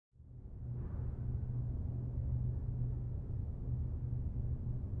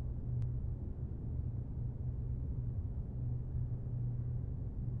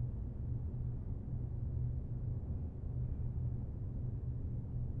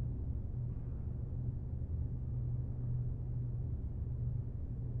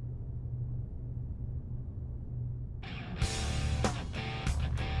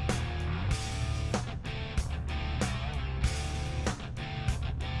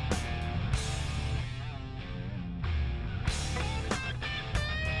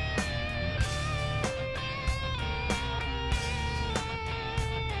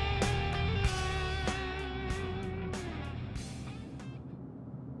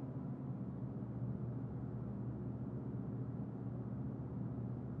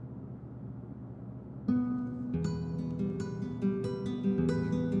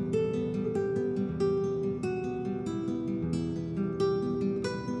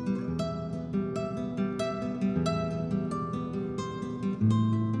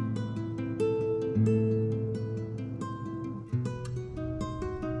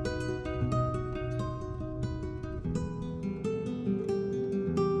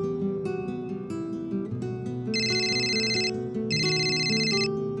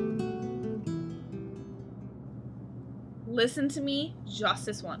listen to me just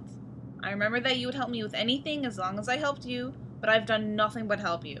this once. I remember that you would help me with anything as long as I helped you, but I've done nothing but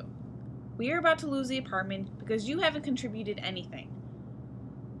help you. We are about to lose the apartment because you haven't contributed anything.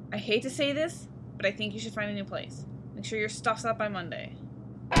 I hate to say this, but I think you should find a new place. Make sure your stuff's up by Monday.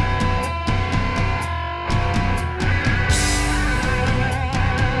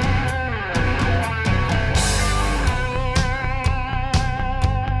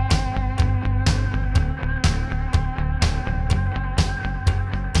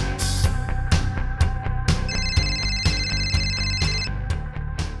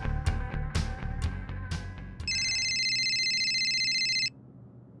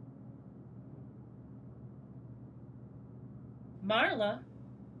 Marla,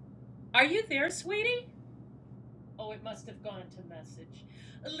 are you there, sweetie? Oh, it must have gone to message.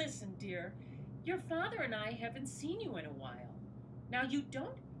 Listen, dear, your father and I haven't seen you in a while. Now, you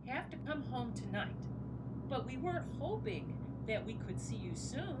don't have to come home tonight, but we were hoping that we could see you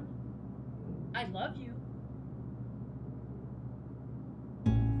soon. I love you.